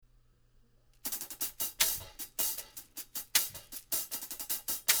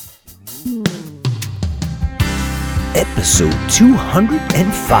episode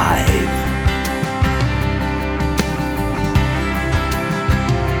 205.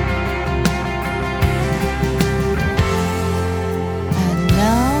 And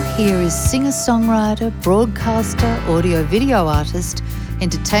now here is singer-songwriter, broadcaster, audio-video artist,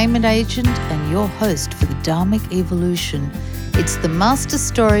 entertainment agent, and your host for the Dharmic Evolution. It's the master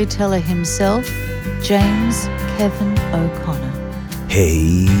storyteller himself, James Kevin O'Connor.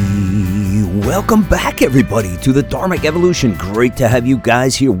 Hey, welcome back everybody to the Dharmic Evolution. Great to have you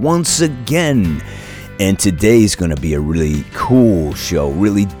guys here once again. And today's going to be a really cool show,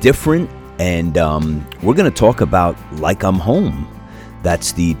 really different. And we're going to talk about Like I'm Home.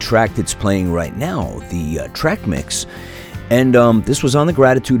 That's the track that's playing right now, the track mix. And this was on the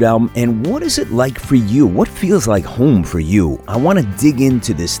Gratitude album. And what is it like for you? What feels like home for you? I want to dig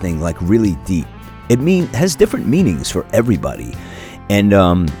into this thing like really deep. It has different meanings for everybody. And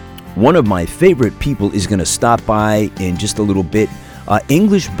one of my favorite people is going to stop by in just a little bit.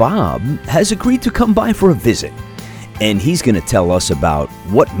 English Bob has agreed to come by for a visit. And he's going to tell us about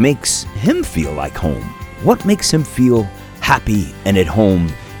what makes him feel like home. What makes him feel happy and at home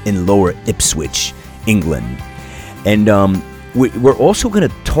in Lower Ipswich, England. And we're also going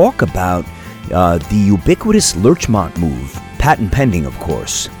to talk about the ubiquitous Lurchmont move, patent pending, of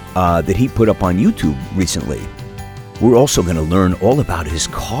course, that he put up on YouTube recently. We're also going to learn all about his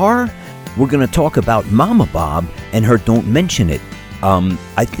car. We're going to talk about Mama Bob and her Don't Mention It.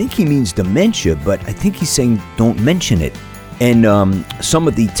 I think he means dementia, but I think he's saying don't mention it. And some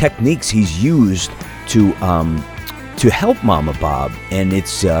of the techniques he's used to help Mama Bob. And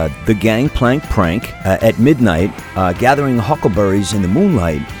it's the gangplank prank at midnight, gathering huckleberries in the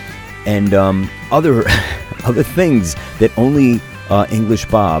moonlight, and other things that only English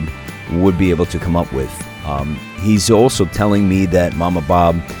Bob would be able to come up with. He's also telling me that Mama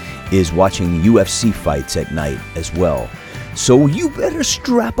Bob is watching UFC fights at night as well. So you better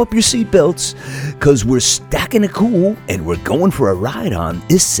strap up your seatbelts, because we're stacking it cool and we're going for a ride on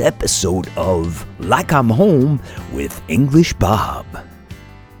this episode of Like I'm Home with English Bob.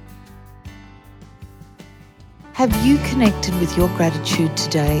 Have you connected with your gratitude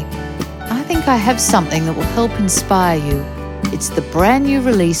today? I think I have something that will help inspire you. It's the brand new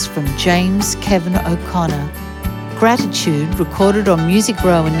release from James Kevin O'Connor. Gratitude, recorded on Music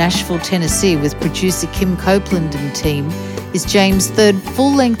Row in Nashville, Tennessee with producer Kim Copeland and team, is James' third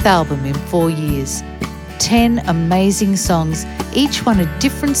full-length album in 4 years. 10 amazing songs, each one a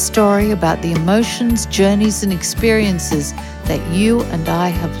different story about the emotions, journeys and experiences that you and I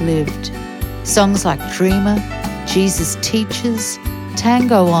have lived. Songs like Dreamer, Jesus Teaches,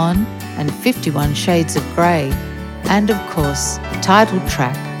 Tango On and 51 Shades of Grey. And of course, title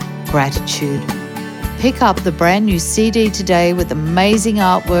track, Gratitude. Pick up the brand new CD today with amazing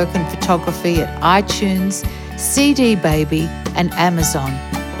artwork and photography at iTunes, CD Baby and Amazon.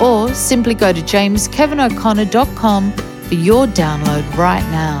 Or simply go to jameskevinoconnor.com for your download right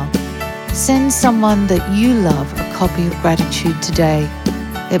now. Send someone that you love a copy of Gratitude today.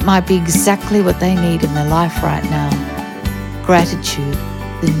 It might be exactly what they need in their life right now. Gratitude,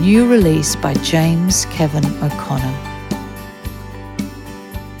 the new release by James Kevin O'Connor.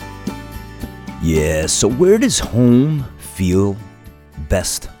 Yeah, so where does home feel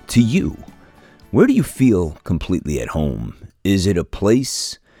best to you? Where do you feel completely at home? Is it a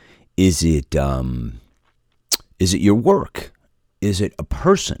place? Is it your work? Is it a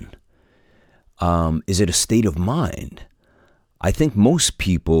person? Is it a state of mind? I think most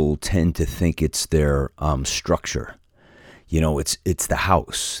people tend to think it's their structure. You know, it's the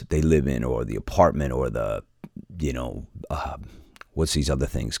house they live in, or the apartment, or the, what's these other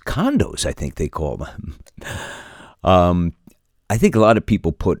things? Condos, I think they call them. I think a lot of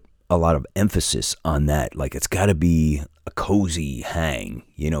people put a lot of emphasis on that. Like, it's got to be a cozy hang.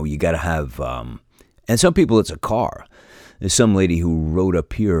 You got to have, and some people it's a car. There's some lady who wrote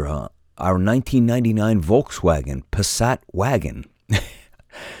up here, our 1999 Volkswagen Passat wagon.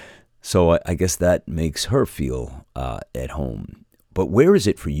 So I guess that makes her feel at home. But where is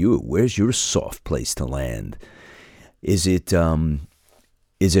it for you? Where's your soft place to land? Is it a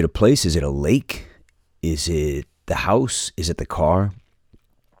place? Is it a lake? Is it the house? Is it the car?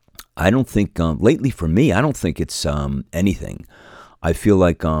 I don't think, lately for me, I don't think it's anything. I feel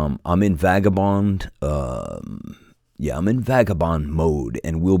like I'm in vagabond, I'm in vagabond mode,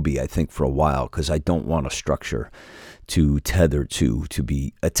 and will be, I think, for a while, because I don't want a structure to tether to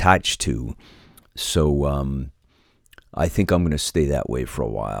be attached to. So I think I'm going to stay that way for a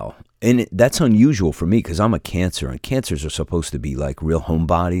while. And that's unusual for me, because I'm a Cancer, and Cancers are supposed to be like real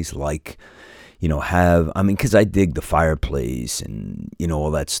homebodies, like, because I dig the fireplace and,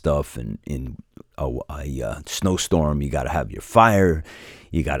 all that stuff, and a snowstorm, you got to have your fire,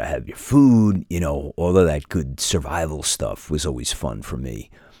 you got to have your food, all of that good survival stuff was always fun for me.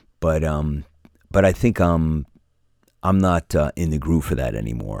 But I think I'm not in the groove for that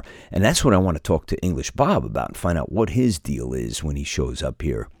anymore. And that's what I want to talk to English Bob about and find out what his deal is when he shows up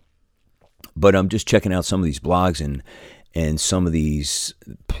here. But I'm just checking out some of these blogs and some of these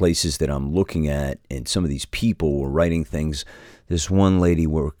places that I'm looking at, and some of these people were writing things. This one lady,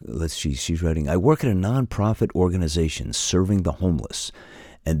 she's writing, I work at a nonprofit organization serving the homeless,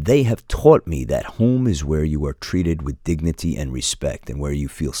 and they have taught me that home is where you are treated with dignity and respect, and where you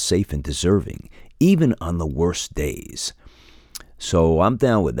feel safe and deserving, even on the worst days. So I'm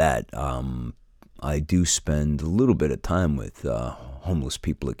down with that. I do spend a little bit of time with homeless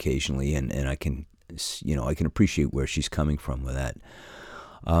people occasionally, and I can appreciate where she's coming from with that.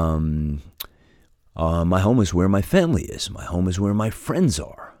 My home is where my family is. My home is where my friends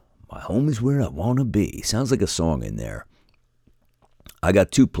are. My home is where I want to be. Sounds like a song in there. I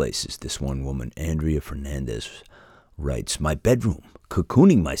got two places, this one woman, Andrea Fernandez, writes, my bedroom.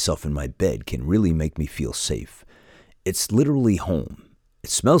 Cocooning myself in my bed can really make me feel safe. It's literally home.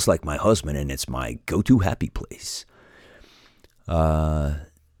 It smells like my husband, and it's my go-to happy place.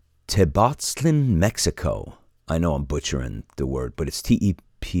 Tepoztlan, Mexico. I know I'm butchering the word, but it's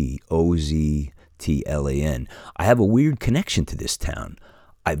Tepoztlan. I have a weird connection to this town.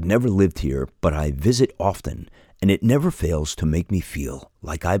 I've never lived here, but I visit often, and it never fails to make me feel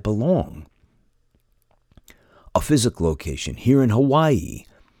like I belong. A physical location here in Hawaii.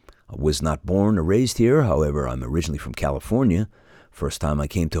 I was not born or raised here, however, I'm originally from California. First time I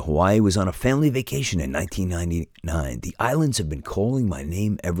came to Hawaii was on a family vacation in 1999. The islands have been calling my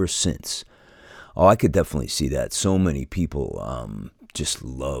name ever since. Oh, I could definitely see that. So many people just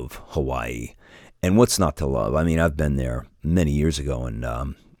love Hawaii. And what's not to love? I mean, I've been there many years ago, and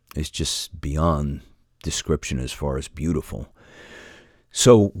it's just beyond description as far as beautiful.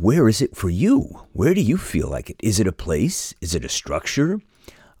 So where is it for you? Where do you feel like it? Is it a place? Is it a structure?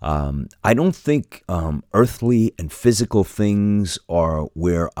 I don't think earthly and physical things are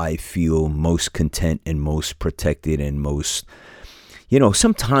where I feel most content and most protected and most,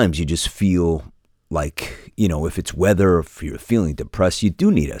 sometimes you just feel like, if it's weather, if you're feeling depressed, you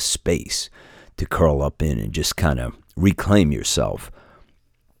do need a space to curl up in and just kind of reclaim yourself.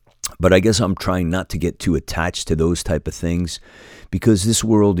 But I guess I'm trying not to get too attached to those type of things, because this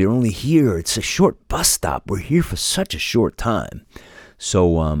world, you're only here. It's a short bus stop. We're here for such a short time.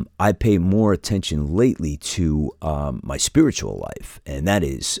 So I pay more attention lately to my spiritual life, and that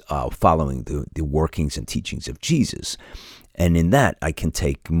is following the workings and teachings of Jesus. And in that, I can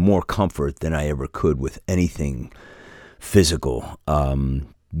take more comfort than I ever could with anything physical.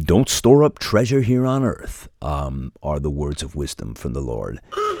 Don't store up treasure here on earth, are the words of wisdom from the Lord.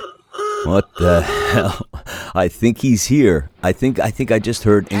 What the hell? I think he's here. I think I just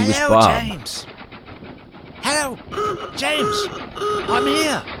heard English Hello, Bob. James. Hello, James. I'm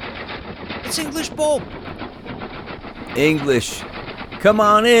here. It's English Bob. English, come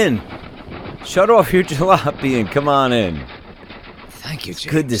on in. Shut off your jalopy and come on in. Thank you,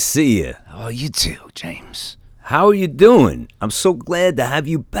 James. Good to see you. Oh, you too, James. How are you doing? I'm so glad to have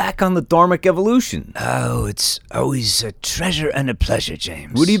you back on the Dharmic Evolution. Oh, it's always a treasure and a pleasure,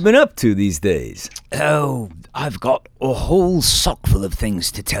 James. What have you been up to these days? Oh, I've got a whole sock full of things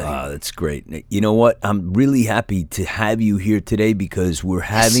to tell you. Oh, that's great. You know what? I'm really happy to have you here today because we're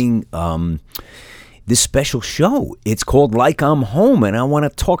having this special show. It's called Like I'm Home, and I want to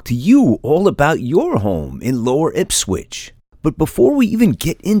talk to you all about your home in Lower Ipswich. But before we even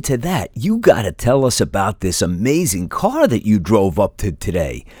get into that, you got to tell us about this amazing car that you drove up to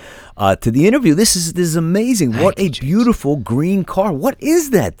today, to the interview. This is amazing. What a beautiful green car. What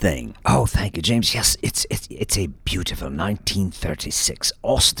is that thing? Oh, thank you, James. Yes, it's a beautiful 1936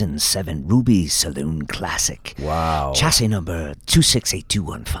 Austin 7 Ruby Saloon Classic. Wow. Chassis number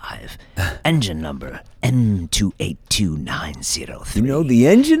 268215. Engine number M282903. You know the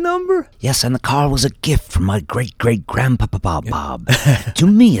engine number? Yes, and the car was a gift from my great-great-grandpapa Bob to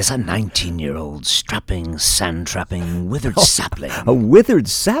me as a 19-year-old strapping, sand-trapping, withered sapling. A withered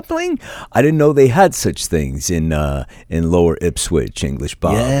sapling? I didn't know they had such things in Lower Ipswich, English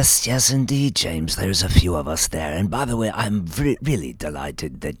Bob. Yes, indeed, James. There's a few of us there. And by the way, I'm really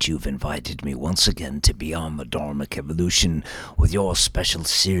delighted that you've invited me once again to be on the Dharmic Evolution with your special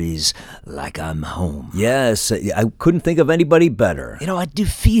series, Like I'm Home. Yes, I couldn't think of anybody better. You know, I do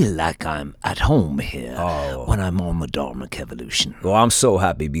feel like I'm at home here Oh. when I'm on the Dharmic Evolution. Well, I'm so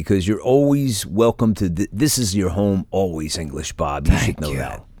happy because you're always welcome to this is your home always, English Bob. You should know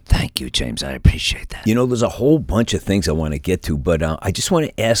that. Thank you, James. I appreciate that. You know, there's a whole bunch of things I want to get to, but I just want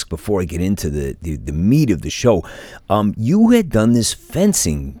to ask before I get into the meat of the show. You had done this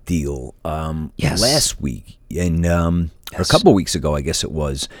fencing deal Yes. last week, and or a couple of weeks ago, I guess it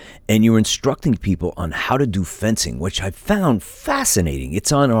was, and you were instructing people on how to do fencing, which I found fascinating.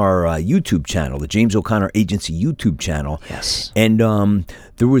 It's on our YouTube channel, the James O'Connor Agency YouTube channel. Yes. And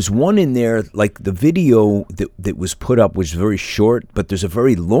there was one in there, like the video that was put up was very short, but there's a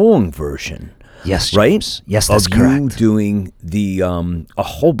very long version. Yes, Right? James. Yes, that's of correct. you doing the a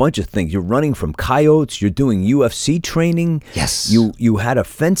whole bunch of things. You're running from coyotes. You're doing UFC training. Yes. You had a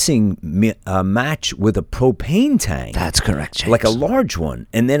fencing match with a propane tank. That's correct, James. Like a large one,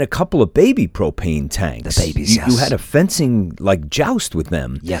 and then a couple of baby propane tanks. The babies, You yes. had a fencing like joust with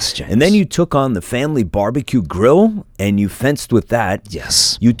them. Yes, James. And then you took on the family barbecue grill, and you fenced with that.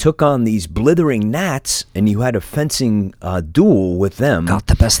 Yes. You took on these blithering gnats, and you had a fencing duel with them. Got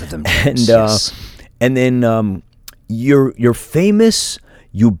the best of them, And James. Yes. and then your famous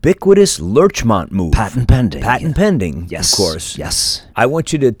ubiquitous Lurchmont move. Patent pending. Patent pending, Yes. of course. Yes. I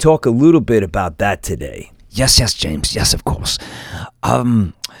want you to talk a little bit about that today. Yes, James. Yes, of course.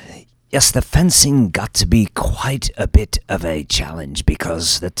 Yes, the fencing got to be quite a bit of a challenge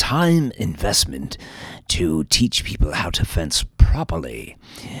because the time investment to teach people how to fence properly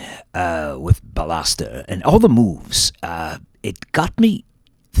with ballaster and all the moves, it got me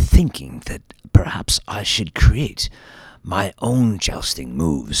thinking that perhaps I should create my own jousting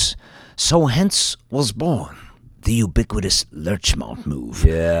moves. So hence was born the ubiquitous Lurchmont move.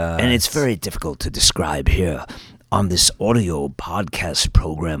 Yeah. And it's very difficult to describe here on this audio podcast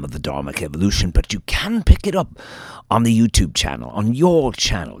program of the Dharmic Evolution, but you can pick it up on the YouTube channel, on your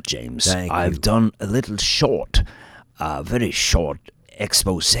channel, James. Thank you. I've done a little short, very short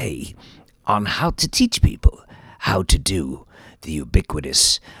expose on how to teach people how to do the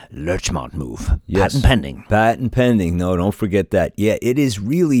ubiquitous Lurchmont move. Yes. Patent pending. Patent pending. No, don't forget that. Yeah,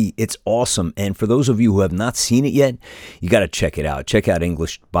 it's awesome. And for those of you who have not seen it yet, you got to check it out. Check out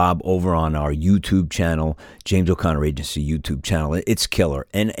English Bob over on our YouTube channel, James O'Connor Agency YouTube channel. It's killer.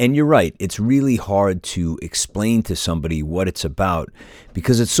 And you're right. It's really hard to explain to somebody what it's about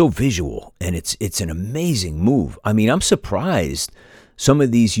because it's so visual and it's an amazing move. I mean, I'm surprised some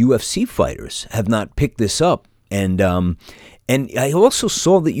of these UFC fighters have not picked this up. And I also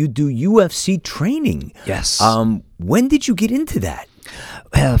saw that you do UFC training. Yes. When did you get into that?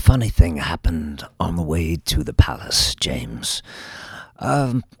 Well, a funny thing happened on the way to the palace, James.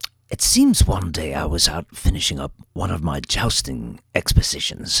 It seems one day I was out finishing up one of my jousting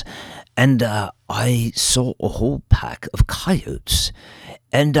expositions, and I saw a whole pack of coyotes,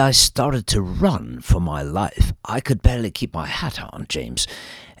 and I started to run for my life. I could barely keep my hat on, James,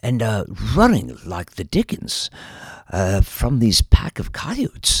 and running like the dickens from these pack of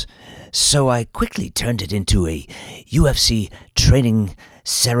coyotes. So I quickly turned it into a UFC training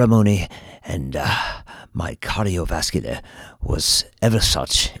ceremony, and my cardiovascular was ever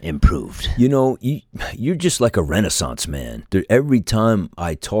such improved. You know, you're just like a renaissance man. Every time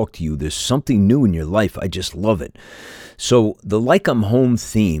I talk to you, there's something new in your life. I just love it. So the Like I'm Home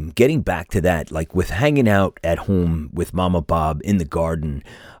theme, getting back to that, like with hanging out at home with Mama Bob in the garden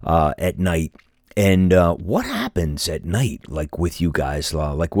at night. And what happens at night, like with you guys?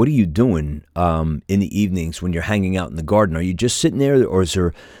 Like, what are you doing in the evenings when you're hanging out in the garden? Are you just sitting there, or is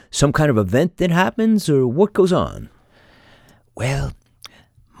there some kind of event that happens, or what goes on? Well,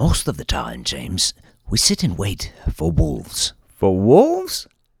 most of the time, James, we sit and wait for wolves. For wolves?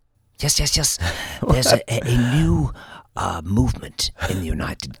 Yes. There's a new movement in the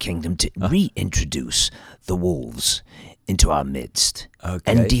United Kingdom to reintroduce the wolves into our midst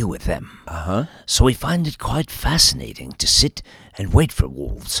and deal with them. So we find it quite fascinating to sit and wait for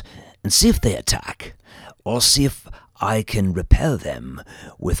wolves and see if they attack, or see if I can repel them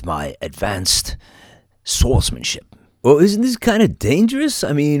with my advanced swordsmanship. Well, isn't this kind of dangerous?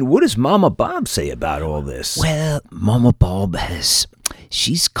 I mean, what does Mama Bob say about all this? Well, Mama Bob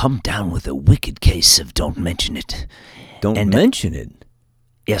she's come down with a wicked case of don't mention it. Don't mention it.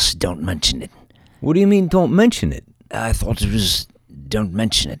 Yes, don't mention it. What do you mean, don't mention it? I thought it was don't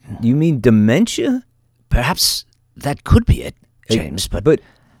mention it. You mean dementia? Perhaps that could be it, James, but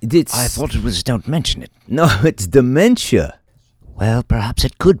it's... I thought it was don't mention it. No, it's dementia. Well, perhaps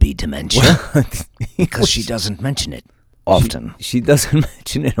it could be dementia, because she doesn't mention it often. She doesn't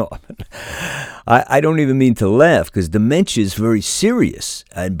mention it often. I don't even mean to laugh, because dementia is very serious.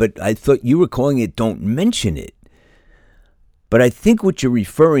 But I thought you were calling it don't mention it. But I think what you're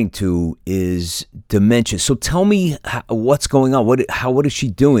referring to is dementia. So tell me what's going on. What is she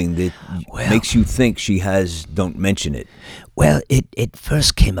doing that makes you think she has? Don't mention it. Well, it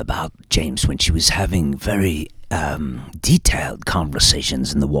first came about, James, when she was having very detailed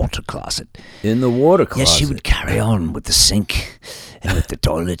conversations in the water closet. In the water closet? Yes, she would carry on with the sink and with the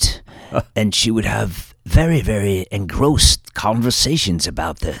toilet, and she would have very, very engrossed conversations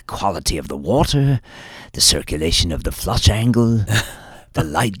about the quality of the water, the circulation of the flush angle, the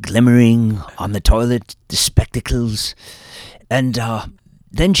light glimmering on the toilet, the spectacles, and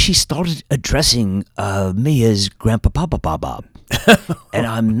then she started addressing me as Grandpa Papa Bob. And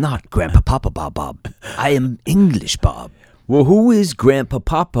I'm not Grandpa Papa Bob. I am English Bob. Well, who is Grandpa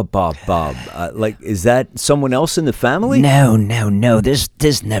Papa Bob? Is that someone else in the family? No.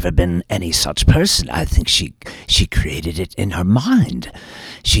 There's never been any such person. I think she created it in her mind.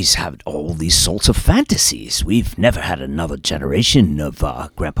 She's had all these sorts of fantasies. We've never had another generation of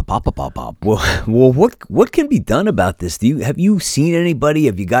Grandpa Papa Bob. Well, what can be done about this? Have you seen anybody?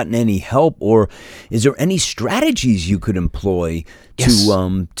 Have you gotten any help, or is there any strategies you could employ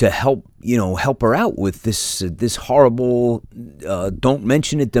to help her out with this horrible don't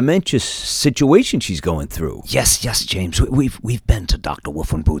mention it dementia situation she's going through? Yes, James. We've been to Dr.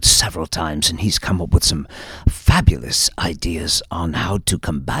 Wolfenbooth several times, and he's come up with some fabulous ideas on how to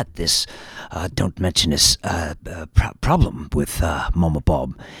combat this don't mention this problem with Mama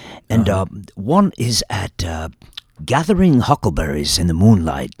Bob. And one is at gathering huckleberries in the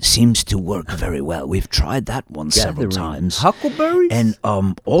moonlight seems to work very well. We've tried that one several times. Huckleberries? And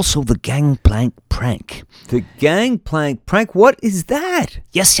also the gangplank prank. The gangplank prank? What is that?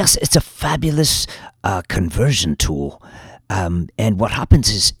 Yes, it's a fabulous conversion tool. And what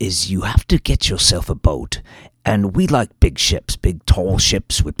happens is you have to get yourself a boat. And we like big ships, big tall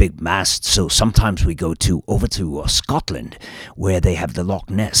ships with big masts. So sometimes we go over to Scotland, where they have the Loch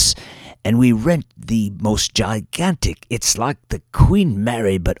Ness. And we rent the most gigantic, it's like the Queen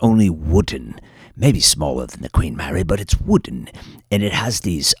Mary, but only wooden. Maybe smaller than the Queen Mary, but it's wooden. And it has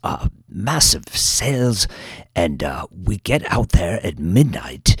these massive sails. And we get out there at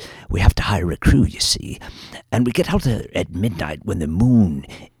midnight. We have to hire a crew, you see. And we get out there at midnight when the moon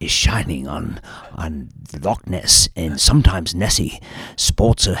is shining on Loch Ness. And sometimes Nessie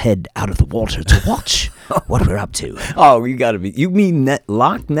sports her head out of the water to watch what we're up to. Oh, you mean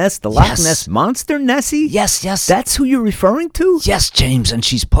Loch Ness, the Loch Ness monster, Nessie? Yes. That's who you're referring to? Yes, James, and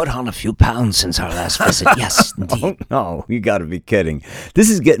she's put on a few pounds since our last visit. Yes, indeed. Oh, no, you gotta be kidding. This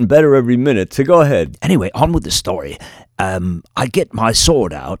is getting better every minute, so go ahead. Anyway, on with the story. I get my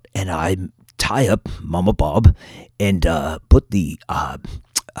sword out, and I tie up Mama Bob and put the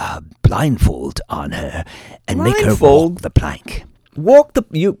blindfold on her and make her walk the plank. Wait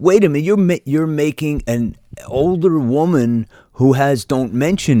a minute, you're making an older woman who has don't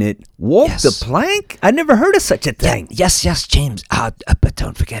mention it walk the plank? I never heard of such a thing. Yes, James. But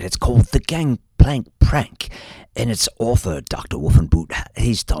don't forget, it's called the gangplank prank. And its author, Dr. Wolfenbooth,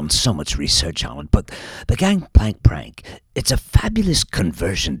 he's done so much research on it. But the gangplank prank, it's a fabulous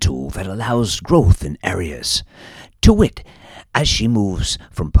conversion tool that allows growth in areas. To wit, as she moves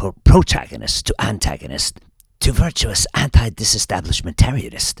from protagonist to antagonist, to virtuous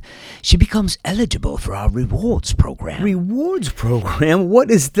anti-disestablishmentarianist, she becomes eligible for our rewards program. Rewards program? What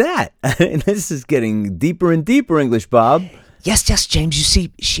is that? This is getting deeper and deeper, English Bob. Yes, James. You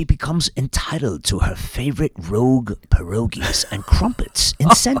see, she becomes entitled to her favorite rogue pierogies and crumpets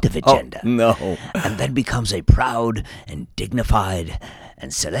incentive agenda. Oh, no. And then becomes a proud and dignified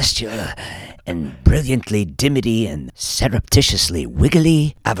and celestial and brilliantly dimity and surreptitiously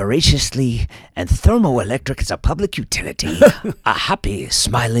wiggly, avariciously and thermoelectric as a public utility, a happy,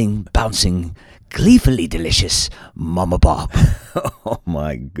 smiling, bouncing, gleefully delicious Mama Bob. Oh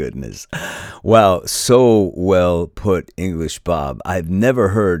my goodness. Wow, so well put, English Bob. I've never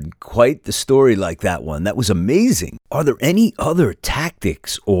heard quite the story like that one. That was amazing. Are there any other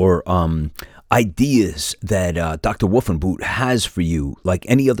tactics or ideas that Dr. Wolfenbooth has for you? Like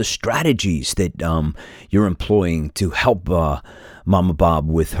any other strategies that you're employing to help Mama Bob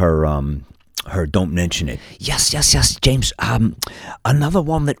with her don't mention it? Yes, James. Another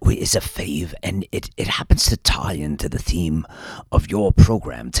one that is a fave, and it happens to tie into the theme of your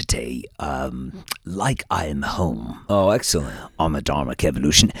program today, like I am home. Oh, excellent. On the Dharmic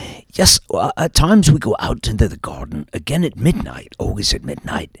Evolution. Yes, at times we go out into the garden, again at midnight, always at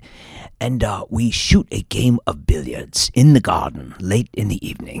midnight, and we shoot a game of billiards in the garden late in the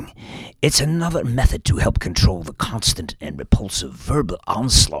evening. It's another method to help control the constant and repulsive verbal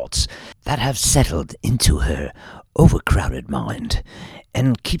onslaughts that have settled into her overcrowded mind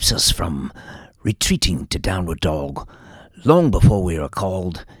and keeps us from retreating to downward dog long before we were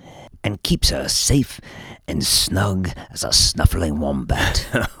called, and keeps her safe and snug as a snuffling wombat.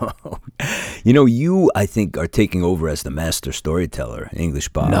 You, I think, are taking over as the master storyteller, English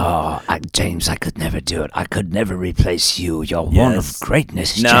Bob. No, James, I could never do it. I could never replace you. You're one of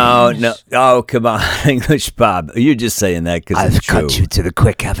greatness, James. No. Oh, come on, English Bob. You're just saying that because it's true. I've cut you to the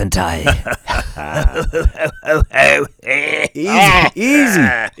quick, haven't I?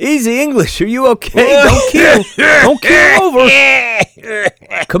 Easy, English. Are you okay? Don't keel over.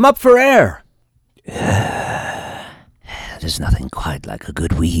 Come up for air. There's nothing quite like a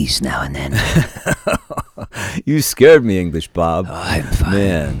good wheeze now and then. You scared me, English Bob. Oh, I'm fine.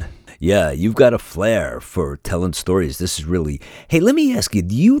 Man. Yeah, you've got a flair for telling stories. This is really... Hey, let me ask you,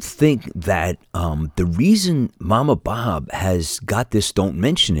 do you think that the reason Mama Bob has got this Don't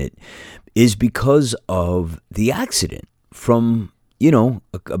Mention It is because of the accident from...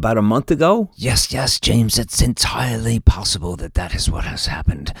 about a month ago? Yes, James, it's entirely possible that is what has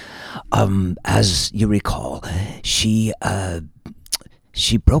happened. As you recall, she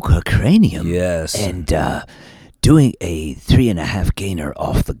broke her cranium. Yes. And doing a 3.5 gainer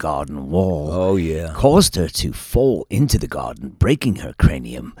off the garden wall caused her to fall into the garden, breaking her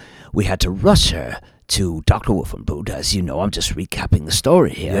cranium. We had to rush her to Dr. Wolfenboot. As you know, I'm just recapping the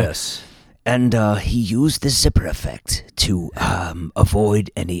story here. Yes. And he used the zipper effect to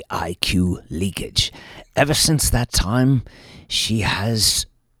avoid any IQ leakage. Ever since that time, she has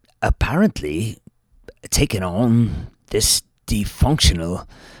apparently taken on this defunctional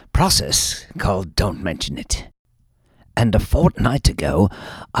process called Don't Mention It. And a fortnight ago,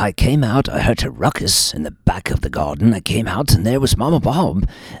 I came out, I heard a ruckus in the back of the garden. I came out, and there was Mama Bob,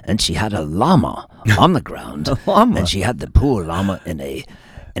 and she had a llama on the ground. A llama? And she had the poor llama in a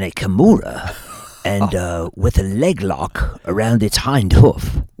kimura, and with a leg lock around its hind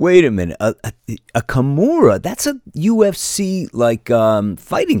hoof. Wait a minute, a kimura? That's a UFC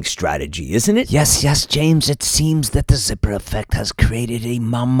fighting strategy, isn't it? Yes, James. It seems that the zipper effect has created a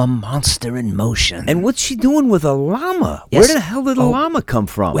mama monster in motion. And what's she doing with a llama? Yes. Where the hell did the llama come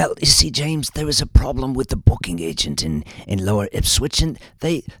from? Well, you see, James, there was a problem with the booking agent in Lower Ipswich, and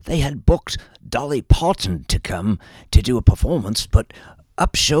they had booked Dolly Parton to come to do a performance, but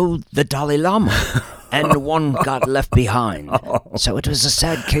up showed the Dalai Lama, and one got left behind. So it was a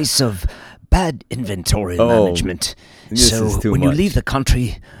sad case of bad inventory management. So when you leave the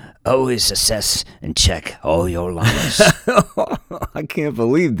country, always assess and check all your llamas. I can't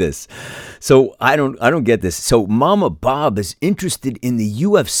believe this. So I don't get this. So Mama Bob is interested in the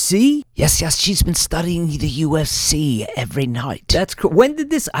UFC? Yes, she's been studying the UFC every night. That's when did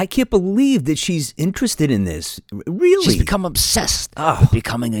this? I can't believe that she's interested in this. Really? She's become obsessed with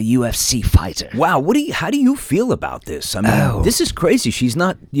becoming a UFC fighter. Wow, how do you feel about this? I mean, this is crazy. She's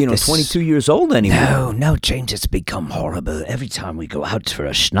not, 22 years old anymore. No, James, it's become horrible. Every time we go out for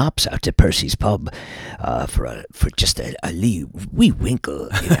a schnapps out to Percy's pub, for just a wee winkle,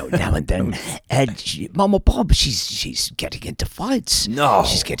 now and then, and Mama Bob, she's getting into fights. No,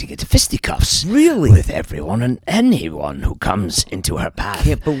 she's getting into fisticuffs. Really? With everyone and anyone who comes into her path.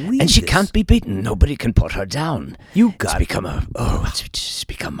 Can't believe And she this. Can't be beaten. Nobody can put her down. It's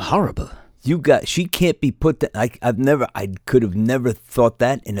become horrible. She can't be put I could have never thought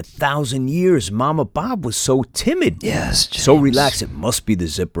that in 1,000 years. Mama Bob was so timid. Yes, James. So relaxed. It must be the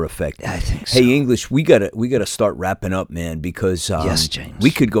zipper effect. I think so. Hey, English, we gotta start wrapping up, man, because yes, James.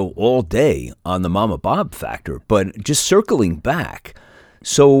 We could go all day on the Mama Bob factor, but just circling back.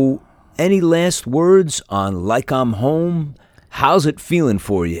 So, any last words on Like I'm Home? How's it feeling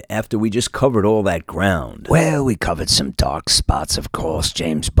for you after we just covered all that ground? Well, we covered some dark spots, of course,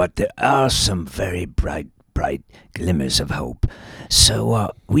 James, but there are some very bright glimmers of hope.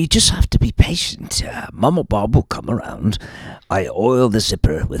 So we just have to be patient. Mama Bob will come around. I oil the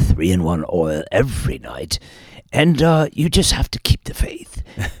zipper with 3-in-1 oil every night, and you just have to keep the faith.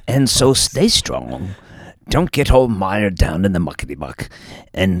 And so stay strong. Don't get all mired down in the muckety-muck,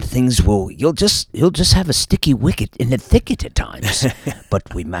 and you'll just have a sticky wicket in the thicket at times.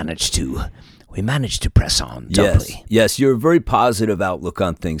 But we managed to press on, don't we? Yes, you're a very positive outlook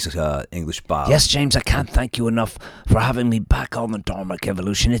on things, English Bob. Yes, James, I can't thank you enough for having me back on the Dharmic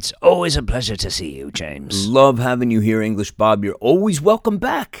Evolution. It's always a pleasure to see you, James. Love having you here, English Bob. You're always welcome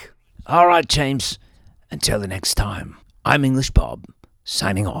back. All right, James. Until the next time, I'm English Bob,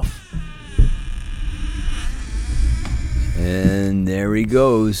 signing off. And there he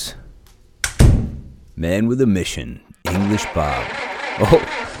goes. Man with a mission, English Bob. Oh,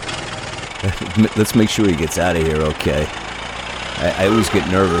 let's make sure he gets out of here, okay? I always get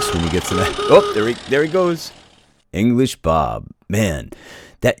nervous when he gets to that. Oh, there he goes. English Bob. Man,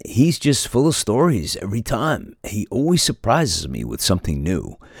 that he's just full of stories every time. He always surprises me with something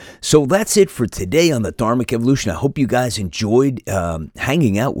new. So that's it for today on the Dharmic Evolution. I hope you guys enjoyed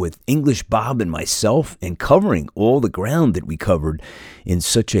hanging out with English Bob and myself and covering all the ground that we covered in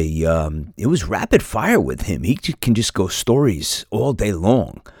such a, it was rapid fire with him. He can just go stories all day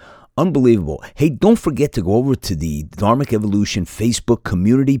long. Unbelievable. Hey, don't forget to go over to the Dharmic Evolution Facebook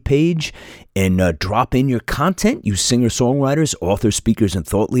community page and drop in your content. You singer-songwriters, authors, speakers, and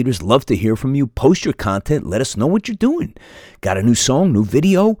thought leaders, love to hear from you. Post your content. Let us know what you're doing. Got a new song, new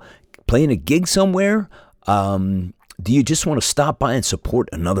video, playing a gig somewhere? Do you just want to stop by and support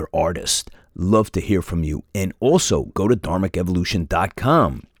another artist? Love to hear from you. And also, go to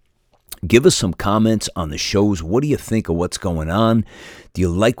dharmicevolution.com. Give us some comments on the shows. What do you think of what's going on? Do you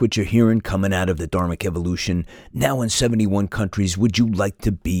like what you're hearing coming out of the Dharmic Evolution? Now in 71 countries, would you like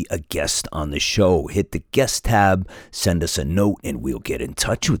to be a guest on the show? Hit the guest tab, send us a note, and we'll get in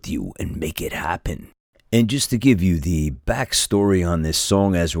touch with you and make it happen. And just to give you the backstory on this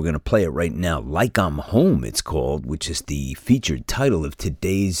song as we're going to play it right now, Like I'm Home, it's called, which is the featured title of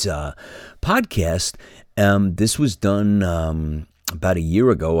today's podcast. This was done about a year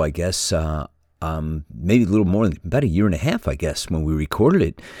ago, I guess, maybe a little more than about a year and a half, I guess, when we recorded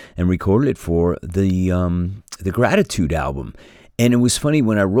it for the Gratitude album. And it was funny,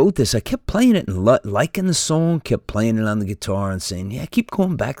 when I wrote this, I kept playing it and liking the song, kept playing it on the guitar and saying, yeah, I keep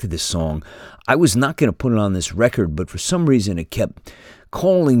going back to this song. I was not going to put it on this record, but for some reason it kept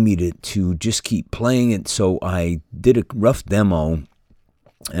calling me to just keep playing it. So I did a rough demo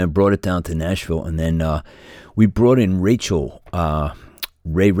and brought it down to Nashville, and then we brought in Rachel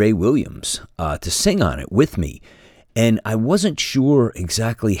Ray Williams to sing on it with me. And I wasn't sure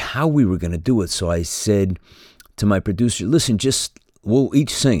exactly how we were going to do it, so I said to my producer, listen, we'll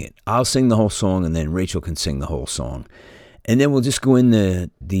each sing it. I'll sing the whole song, and then Rachel can sing the whole song. And then we'll just go in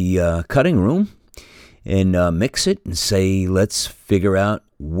the cutting room and mix it and say, let's figure out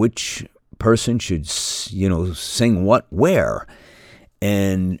which person should, sing what where.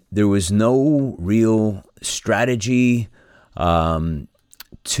 And there was no real strategy there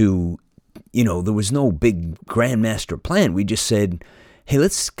was no big grandmaster plan. We just said, hey,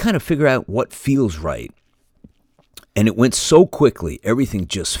 let's kind of figure out what feels right. And it went so quickly, everything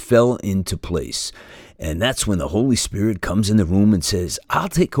just fell into place. And that's when the Holy Spirit comes in the room and says, I'll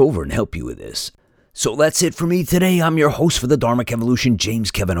take over and help you with this. So that's it for me today. I'm your host for the Dharmic Evolution,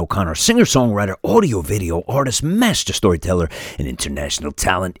 James Kevin O'Connor, singer-songwriter, audio-video artist, master storyteller, and international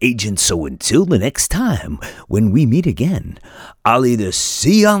talent agent. So until the next time, when we meet again, I'll either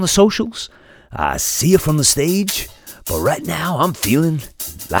see you on the socials, I see you from the stage, but right now I'm feeling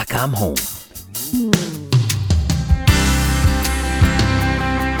like I'm home.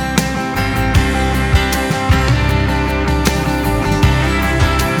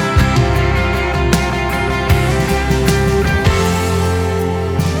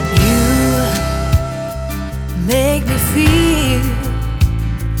 Make me feel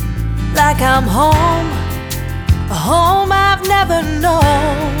like I'm home, a home I've never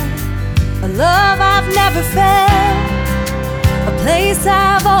known, a love I've never felt, a place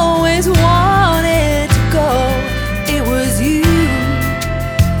I've always wanted to go. It was you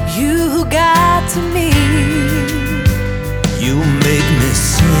who got to me. You make me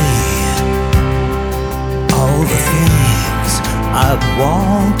say all the things I've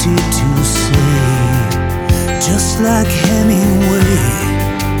wanted to say. Just like Hemingway,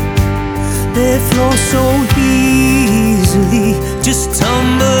 they flow so easily, just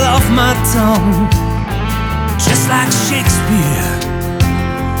tumble off my tongue. Just like Shakespeare,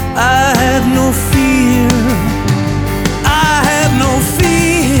 I have no fear, I have no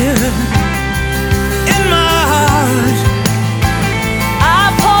fear in my heart.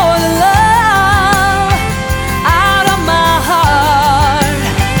 I pour the love out of my heart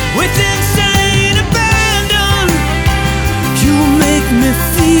With insane abandon, you make me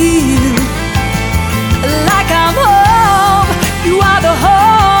feel like I'm home. You are the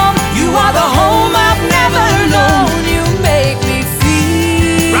home, you are the home I've never known. You make me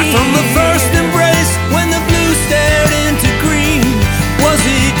feel right from the first embrace.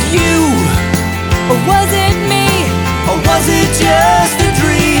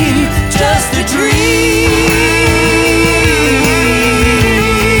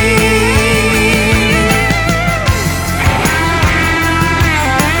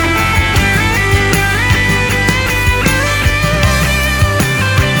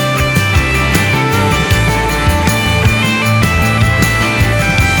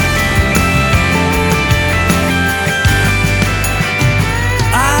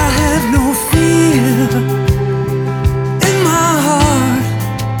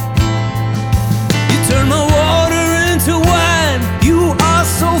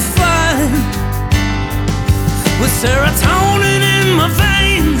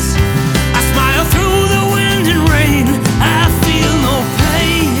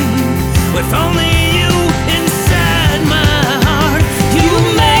 with only you inside my heart. You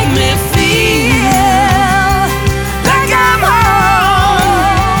make me feel like I'm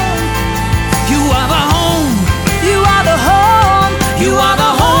home. You are the home, you are the home, you are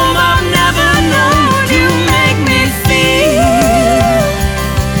the home I've never known. You make me feel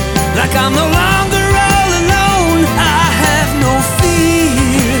like I'm no longer all alone. I have no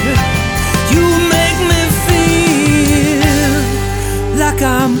fear. You make me feel like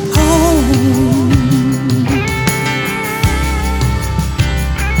I'm